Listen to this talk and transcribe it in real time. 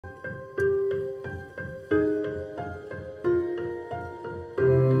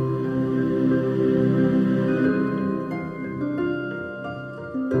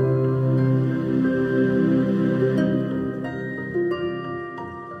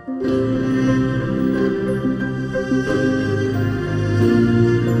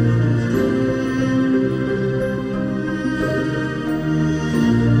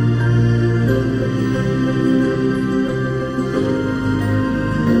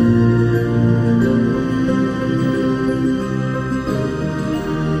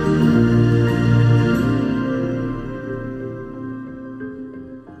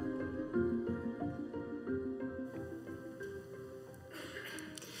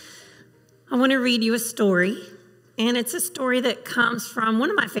I want to read you a story, and it's a story that comes from one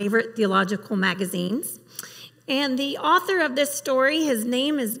of my favorite theological magazines. And the author of this story, his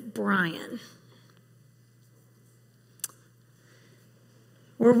name is Brian.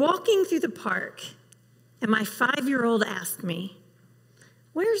 We're walking through the park, and my 5-year-old asked me,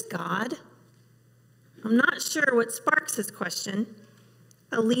 "Where's God?" I'm not sure what sparks his question.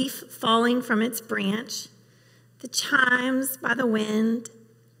 A leaf falling from its branch, the chimes by the wind,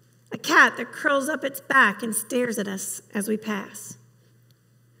 a cat that curls up its back and stares at us as we pass.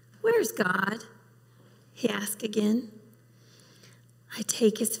 "Where's God?" he asked again. I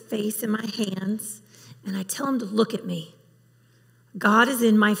take his face in my hands and I tell him to look at me. God is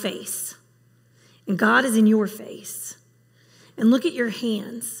in my face, and God is in your face. And look at your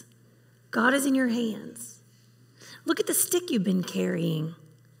hands. God is in your hands. Look at the stick you've been carrying.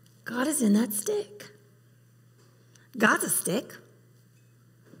 God is in that stick. God's a stick.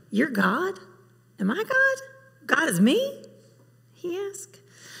 You're God? Am I God? God is me? He asked.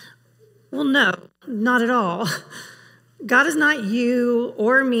 Well, no, not at all. God is not you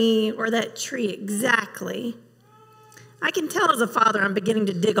or me or that tree exactly. I can tell as a father I'm beginning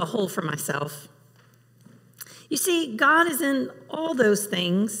to dig a hole for myself. You see, God is in all those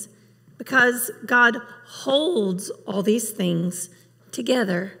things because God holds all these things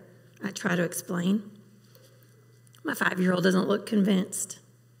together, I try to explain. My 5-year-old doesn't look convinced.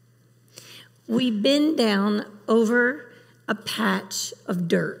 We bend down over a patch of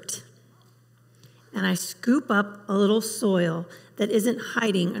dirt, and I scoop up a little soil that isn't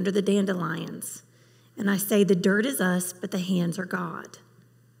hiding under the dandelions. And I say, the dirt is us, but the hands are God.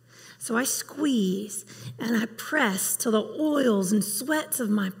 So I squeeze and I press till the oils and sweats of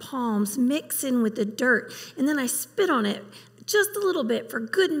my palms mix in with the dirt. And then I spit on it just a little bit for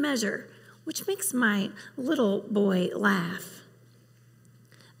good measure, which makes my little boy laugh.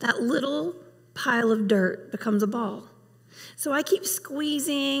 That little pile of dirt becomes a ball. So I keep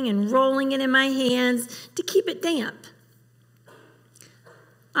squeezing and rolling it in my hands to keep it damp.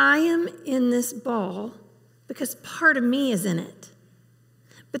 I am in this ball because part of me is in it.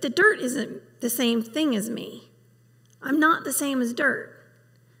 But the dirt isn't the same thing as me. I'm not the same as dirt,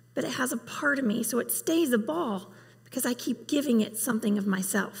 but it has a part of me, so it stays a ball because I keep giving it something of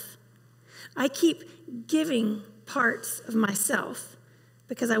myself. I keep giving parts of myself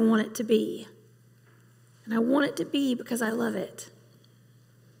because I want it to be. And I want it to be because I love it.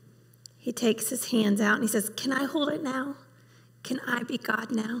 He takes his hands out and he says, "Can I hold it now? Can I be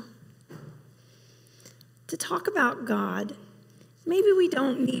God now?" To talk about God, maybe we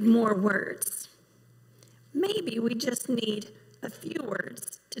don't need more words. Maybe we just need a few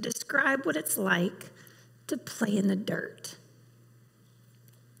words to describe what it's like to play in the dirt.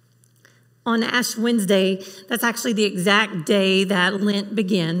 On Ash Wednesday, that's actually the exact day that Lent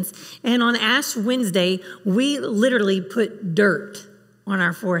begins. And on Ash Wednesday, we literally put dirt on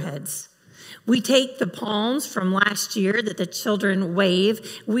our foreheads. We take the palms from last year that the children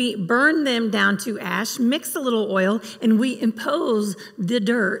wave, we burn them down to ash, mix a little oil, and we impose the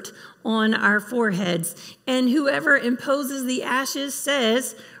dirt on our foreheads. And whoever imposes the ashes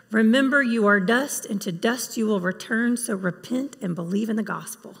says, "Remember, you are dust, and to dust you will return, so repent and believe in the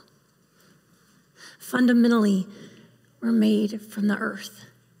gospel." Fundamentally, we're made from the earth.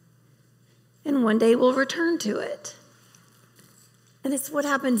 And one day we'll return to it. And it's what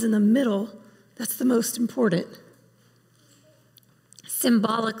happens in the middle that's the most important.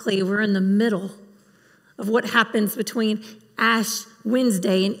 Symbolically, we're in the middle of what happens between Ash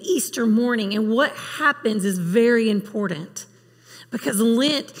Wednesday and Easter morning. And what happens is very important. Because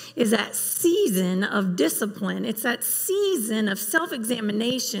Lent is that season of discipline. It's that season of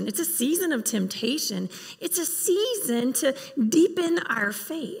self-examination. It's a season of temptation. It's a season to deepen our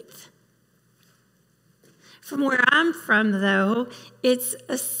faith. From where I'm from, though, it's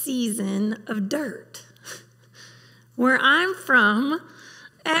a season of dirt. Where I'm from,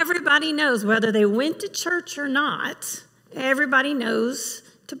 everybody knows whether they went to church or not, everybody knows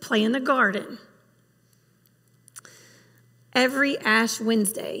to play in the garden. Every Ash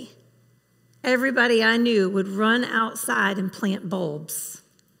Wednesday, everybody I knew would run outside and plant bulbs.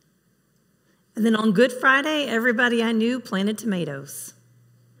 And then on Good Friday, everybody I knew planted tomatoes.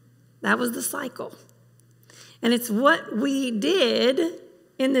 That was the cycle. And it's what we did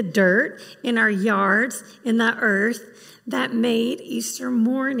in the dirt, in our yards, in the earth, that made Easter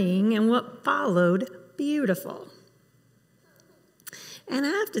morning and what followed beautiful. And I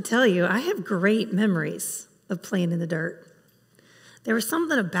have to tell you, I have great memories of playing in the dirt. There was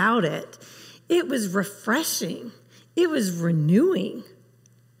something about it. It was refreshing. It was renewing.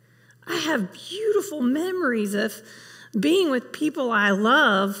 I have beautiful memories of being with people I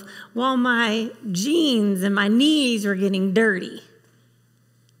love while my jeans and my knees were getting dirty.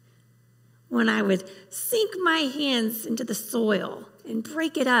 When I would sink my hands into the soil and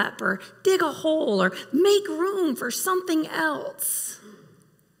break it up or dig a hole or make room for something else.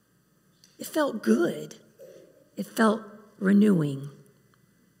 It felt good. It felt renewing.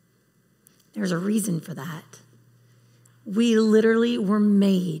 There's a reason for that. We literally were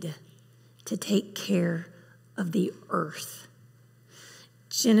made to take care of the earth.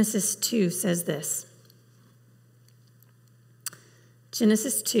 Genesis 2 says this.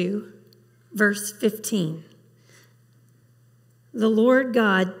 Genesis 2, verse 15. The Lord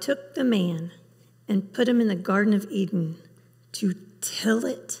God took the man and put him in the Garden of Eden to till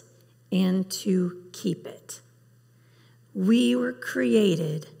it and to keep it. We were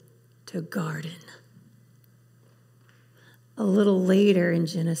created to garden. A little later in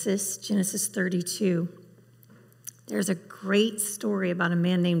Genesis 32, there's a great story about a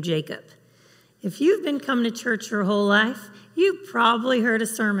man named Jacob. If you've been coming to church your whole life, you've probably heard a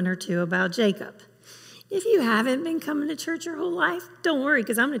sermon or two about Jacob. If you haven't been coming to church your whole life, don't worry,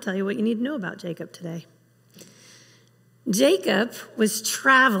 because I'm going to tell you what you need to know about Jacob today. Jacob was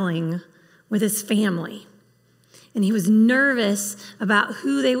traveling with his family, and he was nervous about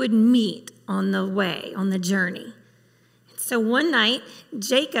who they would meet on the way, on the journey. So one night,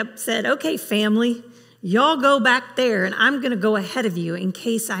 Jacob said, okay, family, y'all go back there, and I'm going to go ahead of you in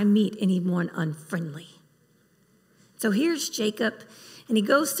case I meet anyone unfriendly. So here's Jacob, and he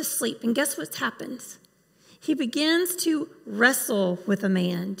goes to sleep, and guess what happens? He begins to wrestle with a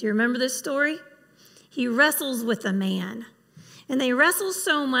man. Do you remember this story? He wrestles with a man, and they wrestle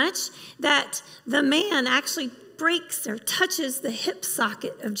so much that the man actually breaks or touches the hip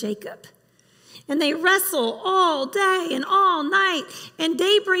socket of Jacob. And they wrestle all day and all night, and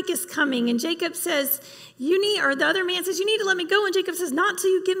daybreak is coming, and Jacob says, the other man says, you need to let me go, and Jacob says, not till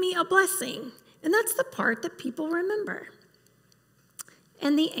you give me a blessing. And that's the part that people remember.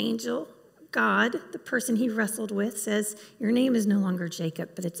 And the angel, God, the person he wrestled with, says, your name is no longer Jacob,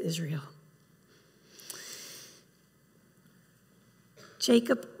 but it's Israel.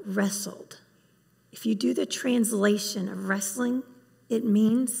 Jacob wrestled. If you do the translation of wrestling, it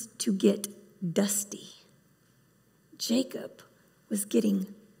means to get dusty. Jacob was getting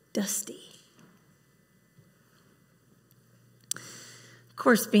dusty. Of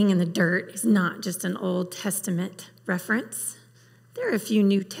course, being in the dirt is not just an Old Testament reference. There are a few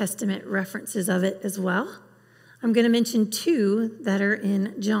New Testament references of it as well. I'm going to mention two that are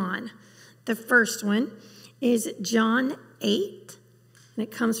in John. The first one is John 8, and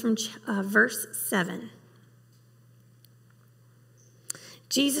it comes from verse 7.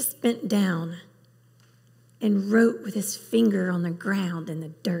 Jesus bent down and wrote with his finger on the ground in the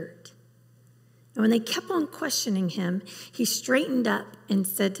dirt. And when they kept on questioning him, he straightened up and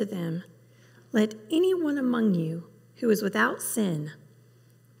said to them, let anyone among you who is without sin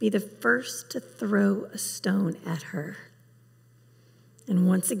be the first to throw a stone at her. And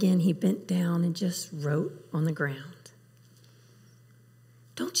once again, he bent down and just wrote on the ground.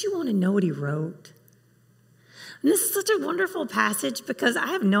 Don't you want to know what he wrote? And this is such a wonderful passage because I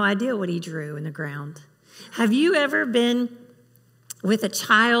have no idea what he drew in the ground. Have you ever been with a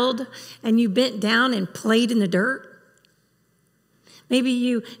child and you bent down and played in the dirt? Maybe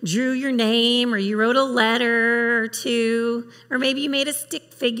you drew your name or you wrote a letter or two, or maybe you made a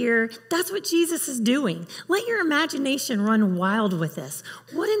stick figure. That's what Jesus is doing. Let your imagination run wild with this.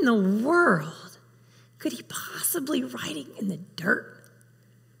 What in the world could he possibly writing in the dirt?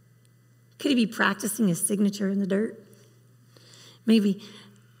 Could he be practicing his signature in the dirt? Maybe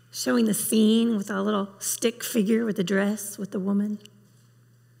showing the scene with a little stick figure with the dress with the woman?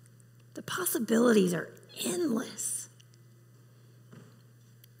 The possibilities are endless.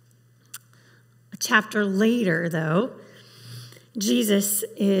 A chapter later, though, Jesus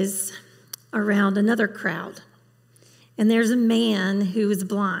is around another crowd. And there's a man who is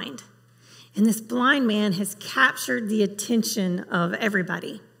blind. And this blind man has captured the attention of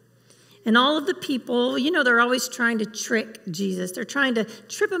everybody. And all of the people, they're always trying to trick Jesus. They're trying to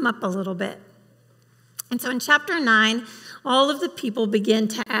trip him up a little bit. And so in chapter 9, all of the people begin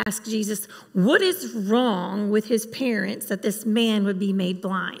to ask Jesus, what is wrong with his parents that this man would be made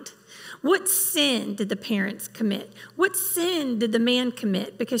blind? What sin did the parents commit? What sin did the man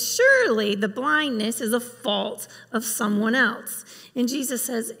commit? Because surely the blindness is a fault of someone else. And Jesus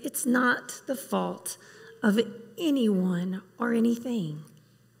says it's not the fault of anyone or anything.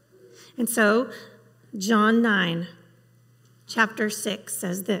 And so John 9, chapter 6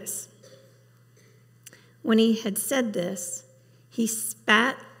 says this. When he had said this, he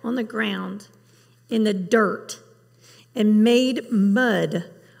spat on the ground in the dirt and made mud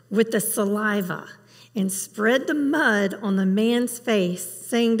with the saliva and spread the mud on the man's face,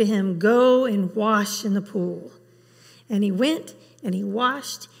 saying to him, "Go and wash in the pool." And he went and he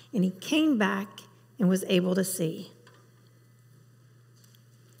washed and he came back and was able to see.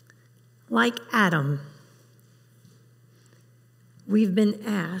 Like Adam, we've been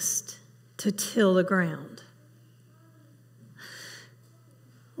asked to till the ground.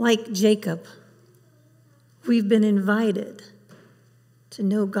 Like Jacob, we've been invited to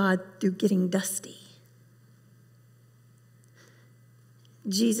know God through getting dusty.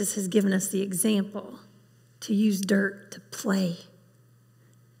 Jesus has given us the example to use dirt to play,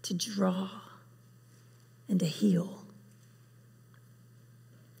 to draw, and to heal.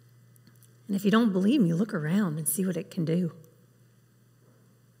 And if you don't believe me, look around and see what it can do.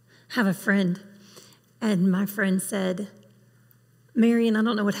 I have a friend, and my friend said, "Marion, I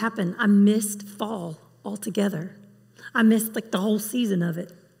don't know what happened. I missed fall altogether. I missed like the whole season of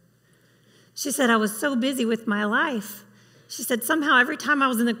it." She said, "I was so busy with my life." She said, "Somehow every time I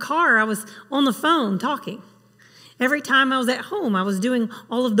was in the car, I was on the phone talking. Every time I was at home, I was doing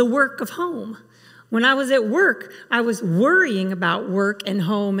all of the work of home. When I was at work, I was worrying about work and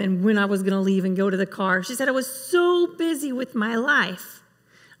home and when I was going to leave and go to the car." She said, "I was so busy with my life.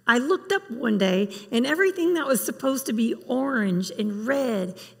 I looked up one day and everything that was supposed to be orange and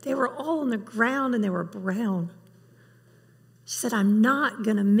red, they were all on the ground and they were brown." She said, "I'm not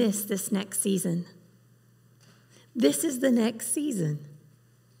going to miss this next season." This is the next season.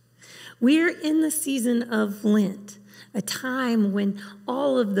 We're in the season of Lent, a time when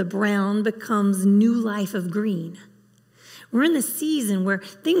all of the brown becomes new life of green. We're in the season where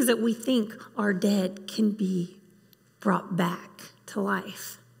things that we think are dead can be brought back to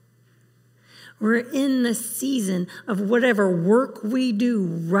life. We're in the season of whatever work we do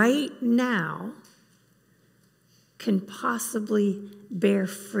right now can possibly bear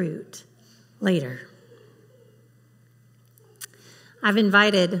fruit later. I've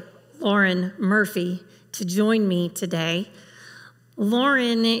invited Lauren Murphy to join me today.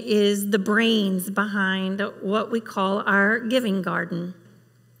 Lauren is the brains behind what we call our giving garden.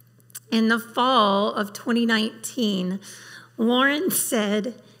 In the fall of 2019, Lauren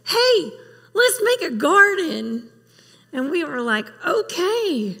said, "Hey, let's make a garden." And we were like,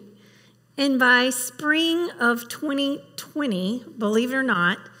 "Okay." And by spring of 2020, believe it or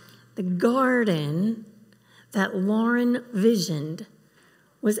not, the garden that Lauren visioned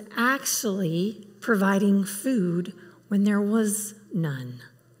was actually providing food when there was none.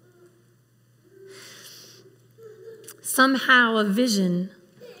 Somehow a vision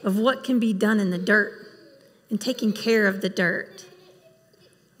of what can be done in the dirt and taking care of the dirt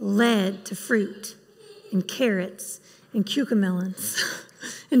led to fruit and carrots and cucamelons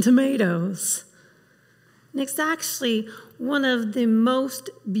and tomatoes. And it's actually one of the most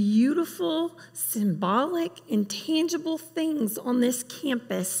beautiful, symbolic, and tangible things on this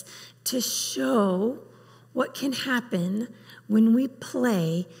campus to show what can happen when we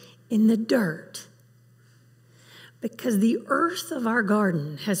play in the dirt. Because the earth of our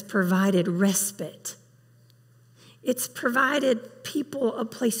garden has provided respite. It's provided people a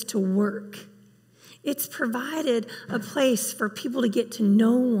place to work. It's provided a place for people to get to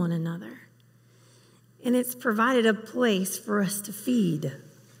know one another. And it's provided a place for us to feed.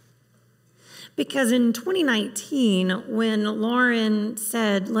 Because in 2019, when Lauren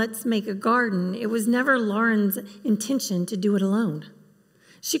said, "Let's make a garden," it was never Lauren's intention to do it alone.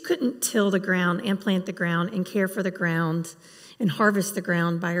 She couldn't till the ground and plant the ground and care for the ground and harvest the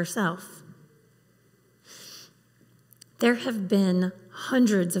ground by herself. There have been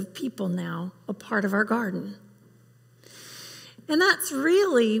hundreds of people now a part of our garden. And that's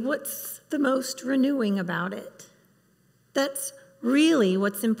really what's the most renewing about it. That's really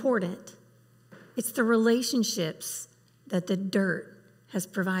what's important. It's the relationships that the dirt has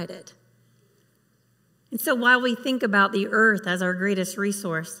provided. And so while we think about the earth as our greatest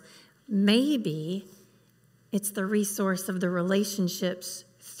resource, maybe it's the resource of the relationships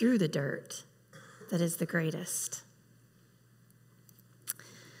through the dirt that is the greatest.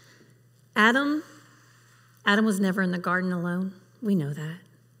 Adam was never in the garden alone. We know that.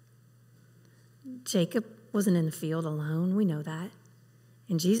 Jacob wasn't in the field alone. We know that.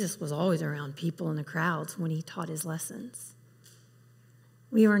 And Jesus was always around people in the crowds when he taught his lessons.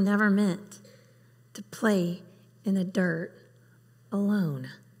 We were never meant to play in the dirt alone.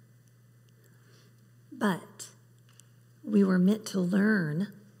 But we were meant to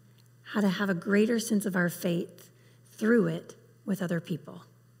learn how to have a greater sense of our faith through it with other people.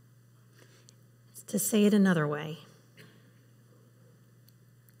 To say it another way,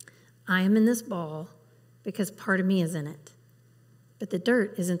 I am in this ball because part of me is in it. But the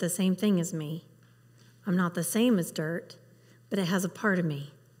dirt isn't the same thing as me. I'm not the same as dirt, but it has a part of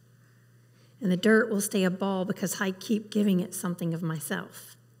me. And the dirt will stay a ball because I keep giving it something of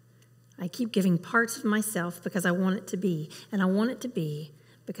myself. I keep giving parts of myself because I want it to be, and I want it to be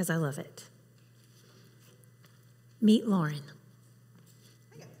because I love it. Meet Lauren.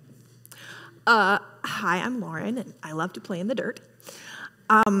 Hi, I'm Lauren, and I love to play in the dirt.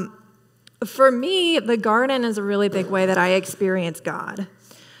 For me, the garden is a really big way that I experience God.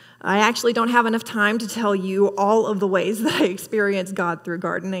 I actually don't have enough time to tell you all of the ways that I experience God through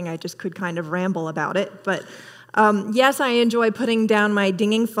gardening. I just could kind of ramble about it. But yes, I enjoy putting down my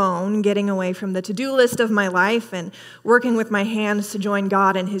dinging phone, getting away from the to-do list of my life, and working with my hands to join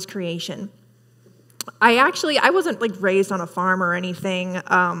God in his creation. I wasn't like raised on a farm or anything.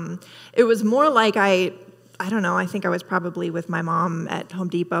 It was more like I don't know, I think I was probably with my mom at Home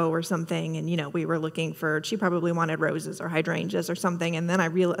Depot or something, and, we were looking she probably wanted roses or hydrangeas or something, and then I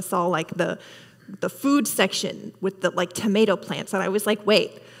saw, like, the food section with the, like, tomato plants, and I was like,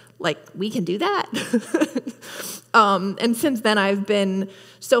 wait, like, we can do that? And since then, I've been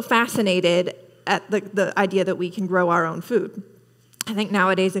so fascinated at the idea that we can grow our own food. I think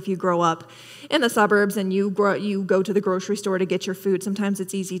nowadays, if you grow up in the suburbs and you go to the grocery store to get your food, sometimes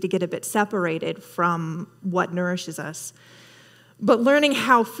it's easy to get a bit separated from what nourishes us. But learning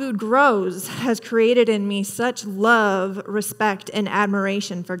how food grows has created in me such love, respect, and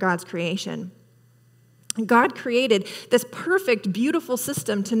admiration for God's creation. God created this perfect, beautiful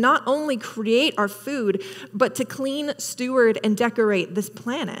system to not only create our food, but to clean, steward, and decorate this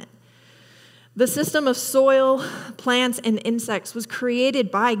planet. The system of soil, plants, and insects was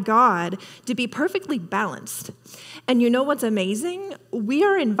created by God to be perfectly balanced. And you know what's amazing? We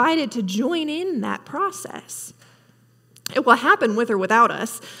are invited to join in that process. It will happen with or without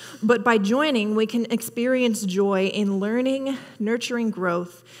us, but by joining, we can experience joy in learning, nurturing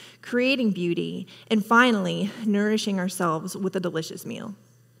growth, creating beauty, and finally, nourishing ourselves with a delicious meal.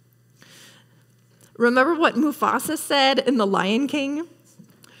 Remember what Mufasa said in The Lion King?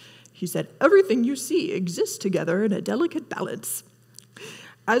 He said, "Everything you see exists together in a delicate balance.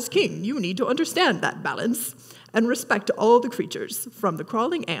 As king, you need to understand that balance and respect all the creatures, from the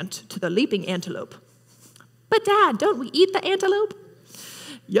crawling ant to the leaping antelope." "But Dad, don't we eat the antelope?"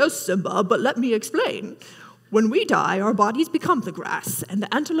 "Yes, Simba, but let me explain. When we die, our bodies become the grass, and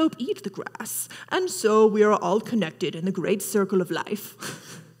the antelope eat the grass, and so we are all connected in the great circle of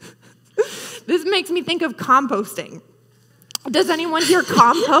life." This makes me think of composting. Does anyone here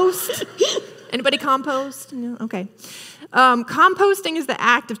compost? Anybody compost? No? Okay. Composting is the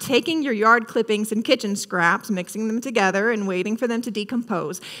act of taking your yard clippings and kitchen scraps, mixing them together, and waiting for them to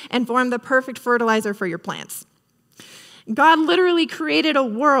decompose and form the perfect fertilizer for your plants. God literally created a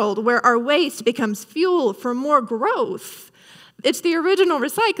world where our waste becomes fuel for more growth. It's the original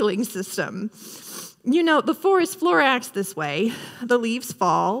recycling system. The forest floor acts this way. The leaves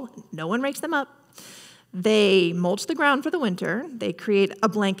fall. No one rakes them up. They mulch the ground for the winter, they create a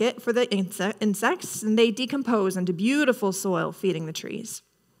blanket for the insects, and they decompose into beautiful soil, feeding the trees.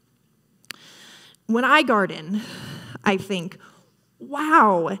 When I garden, I think,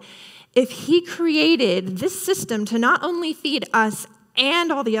 wow, if he created this system to not only feed us and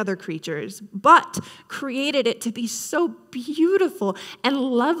all the other creatures, but created it to be so beautiful and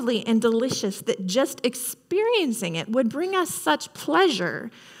lovely and delicious that just experiencing it would bring us such pleasure,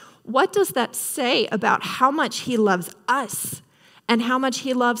 what does that say about how much he loves us and how much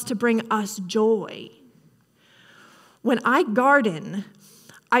he loves to bring us joy? When I garden,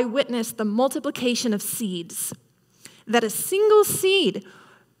 I witness the multiplication of seeds, that a single seed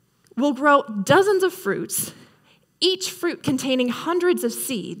will grow dozens of fruits, each fruit containing hundreds of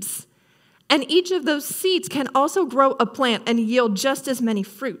seeds. And each of those seeds can also grow a plant and yield just as many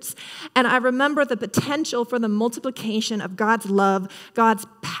fruits. And I remember the potential for the multiplication of God's love, God's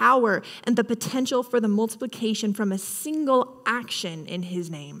power, and the potential for the multiplication from a single action in his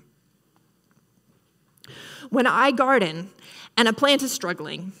name. When I garden and a plant is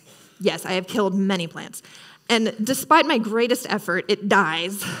struggling, yes, I have killed many plants, and despite my greatest effort, it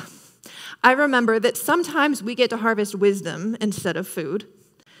dies, I remember that sometimes we get to harvest wisdom instead of food,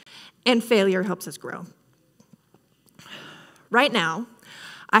 and failure helps us grow. Right now,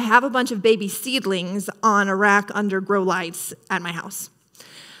 I have a bunch of baby seedlings on a rack under grow lights at my house.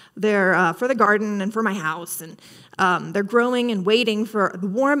 They're for the garden and for my house, and they're growing and waiting for the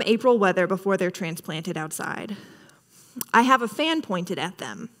warm April weather before they're transplanted outside. I have a fan pointed at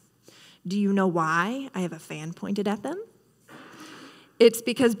them. Do you know why I have a fan pointed at them? It's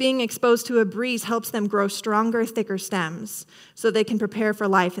because being exposed to a breeze helps them grow stronger, thicker stems so they can prepare for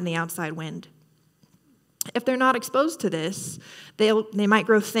life in the outside wind. If they're not exposed to this, they might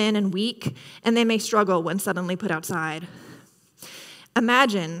grow thin and weak, and they may struggle when suddenly put outside.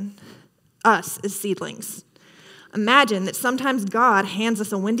 Imagine us as seedlings. Imagine that sometimes God hands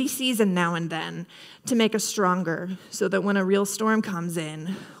us a windy season now and then to make us stronger so that when a real storm comes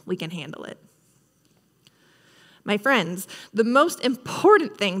in, we can handle it. My friends, the most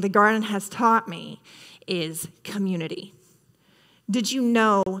important thing the garden has taught me is community. Did you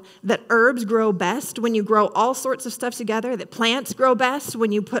know that herbs grow best when you grow all sorts of stuff together? That plants grow best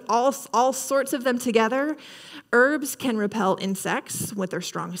when you put all sorts of them together? Herbs can repel insects with their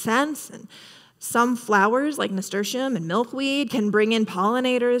strong scents, and some flowers like nasturtium and milkweed can bring in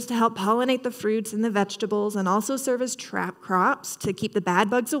pollinators to help pollinate the fruits and the vegetables and also serve as trap crops to keep the bad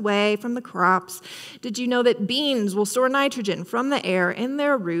bugs away from the crops. Did you know that beans will store nitrogen from the air in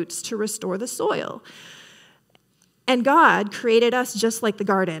their roots to restore the soil? And God created us just like the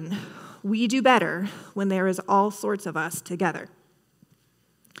garden. We do better when there is all sorts of us together.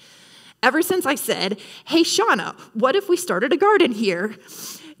 Ever since I said, hey, Shauna, what if we started a garden here?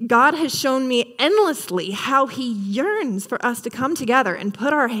 God has shown me endlessly how he yearns for us to come together and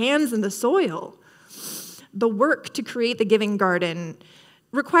put our hands in the soil. The work to create the Giving Garden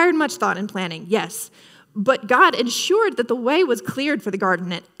required much thought and planning, yes, but God ensured that the way was cleared for the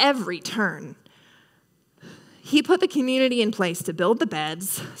garden at every turn. He put the community in place to build the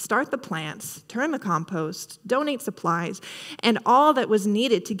beds, start the plants, turn the compost, donate supplies, and all that was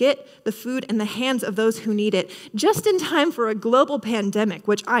needed to get the food in the hands of those who need it, just in time for a global pandemic,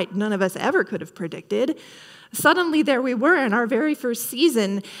 which none of us ever could have predicted. Suddenly, there we were in our very first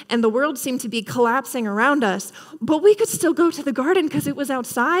season, and the world seemed to be collapsing around us, but we could still go to the garden because it was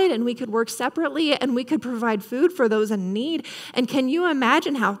outside, and we could work separately, and we could provide food for those in need. And can you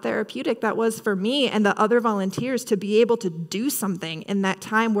imagine how therapeutic that was for me and the other volunteers to be able to do something in that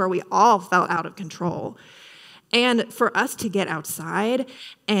time where we all felt out of control? And for us to get outside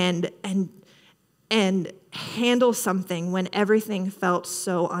and handle something when everything felt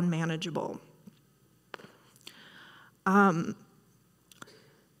so unmanageable.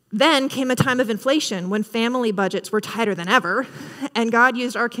 Then came a time of inflation when family budgets were tighter than ever, and God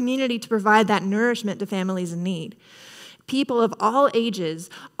used our community to provide that nourishment to families in need. People of all ages,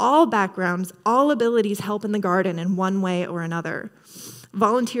 all backgrounds, all abilities help in the garden in one way or another.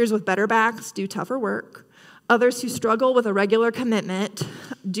 Volunteers with better backs do tougher work. Others who struggle with a regular commitment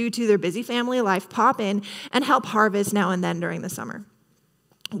due to their busy family life pop in and help harvest now and then during the summer.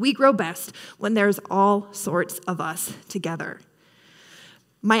 We grow best when there's all sorts of us together.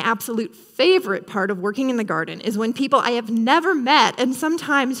 My absolute favorite part of working in the garden is when people I have never met and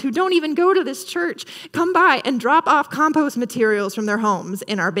sometimes who don't even go to this church come by and drop off compost materials from their homes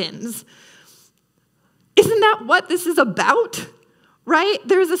in our bins. Isn't that what this is about? Right?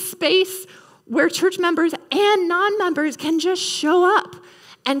 There's a space where church members and non-members can just show up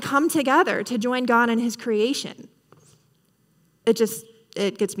and come together to join God in his creation.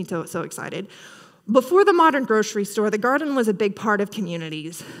 It gets me so excited. Before the modern grocery store, the garden was a big part of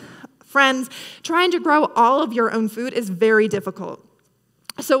communities. Friends, trying to grow all of your own food is very difficult.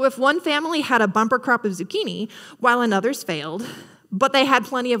 So if one family had a bumper crop of zucchini while another's failed, but they had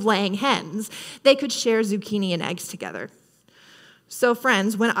plenty of laying hens, they could share zucchini and eggs together. So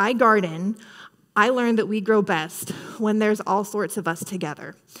friends, when I garden, I learned that we grow best when there's all sorts of us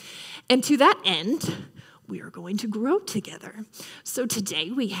together. And to that end, we are going to grow together. So today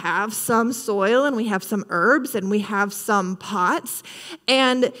we have some soil and we have some herbs and we have some pots.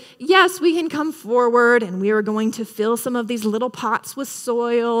 And yes, we can come forward and we are going to fill some of these little pots with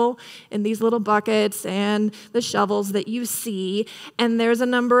soil in these little buckets and the shovels that you see. And there's a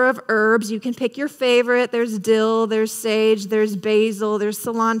number of herbs. You can pick your favorite. There's dill, there's sage, there's basil, there's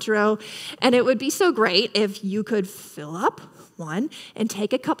cilantro. And it would be so great if you could fill up one and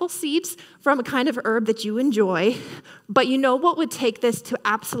take a couple seeds from a kind of herb that you enjoy. But you know what would take this to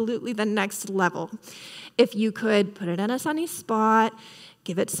absolutely the next level? If you could put it in a sunny spot,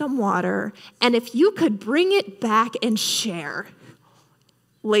 give it some water, and if you could bring it back and share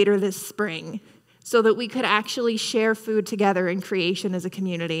later this spring so that we could actually share food together in creation as a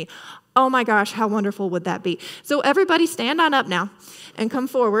community. Oh my gosh, how wonderful would that be? So everybody stand on up now and come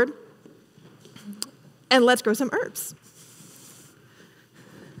forward and let's grow some herbs.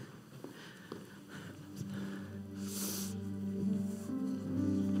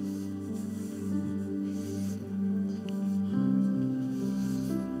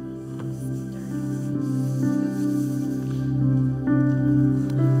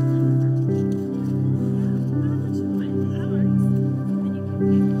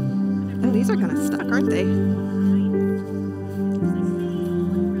 are kind of stuck, aren't they?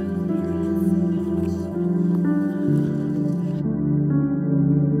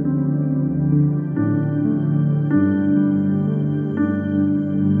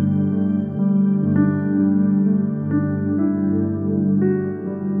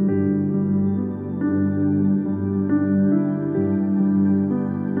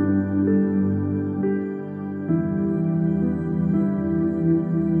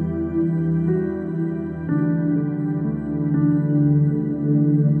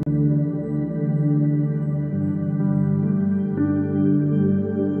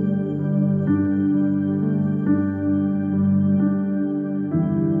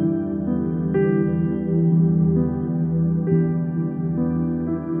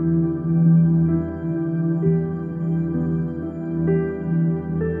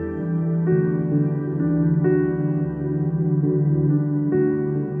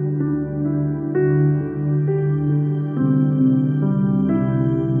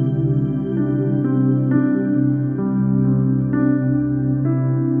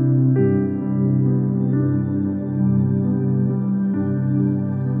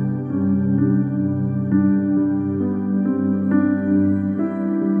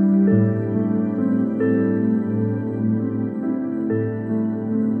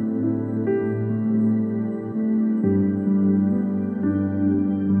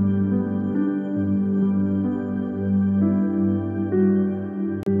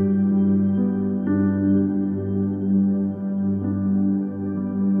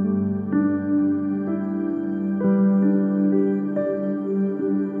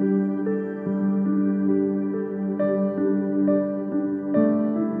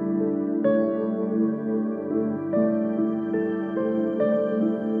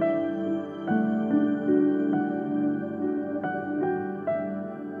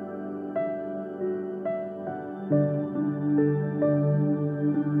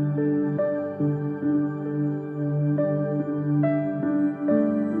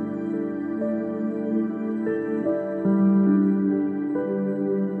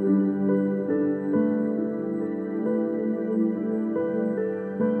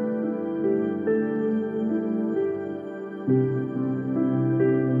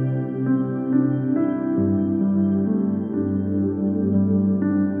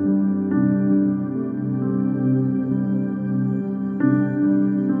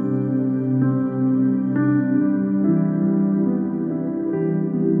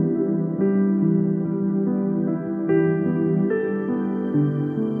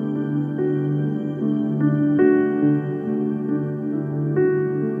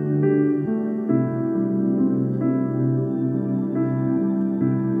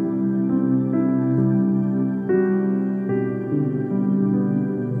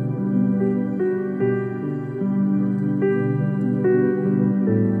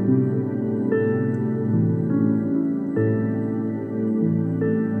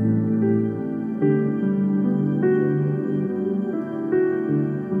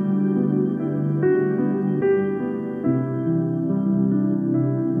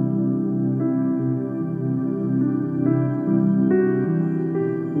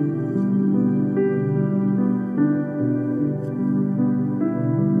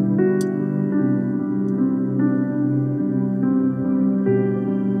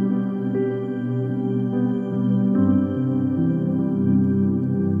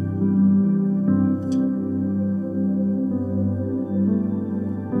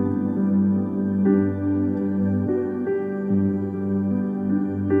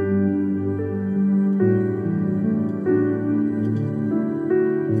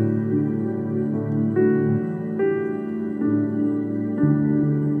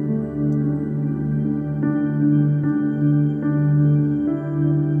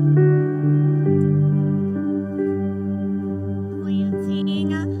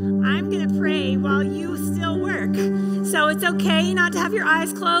 okay not to have your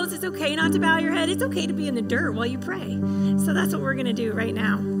eyes closed. It's okay not to bow your head. It's okay to be in the dirt while you pray. So that's what we're going to do right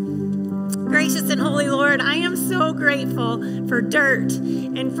now. Gracious and holy Lord, I am so grateful for dirt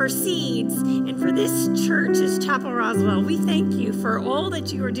and for seeds and for this church, this Chapel Roswell. We thank you for all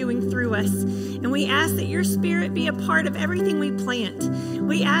that you are doing through us. And we ask that your spirit be a part of everything we plant.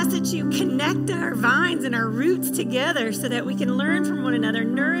 We ask that you connect our vines and our roots together so that we can learn from one another,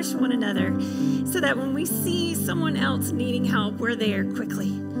 nourish one another, so that when we see someone else needing help, we're there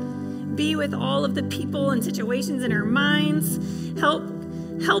quickly. Be with all of the people and situations in our minds.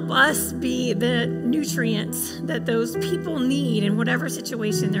 Help us be the nutrients that those people need in whatever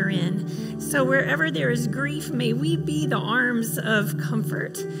situation they're in. So wherever there is grief, may we be the arms of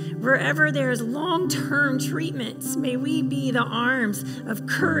comfort. Wherever there is long-term treatments, may we be the arms of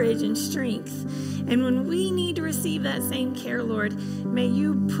courage and strength. And when we need to receive that same care, Lord, may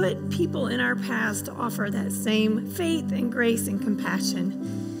you put people in our paths to offer that same faith and grace and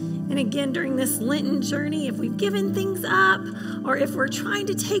compassion. And again, during this Lenten journey, if we've given things up or if we're trying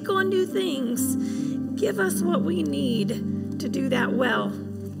to take on new things, give us what we need to do that well.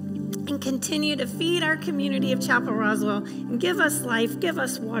 And continue to feed our community of Chapel Roswell and give us life, give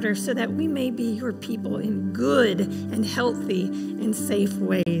us water so that we may be your people in good and healthy and safe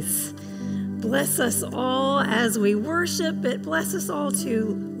ways. Bless us all as we worship, but bless us all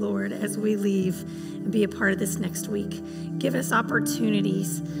too, Lord, as we leave and be a part of this next week. Give us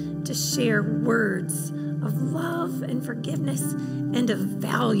opportunities to share words of love and forgiveness and of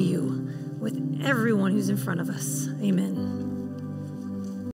value with everyone who's in front of us. Amen.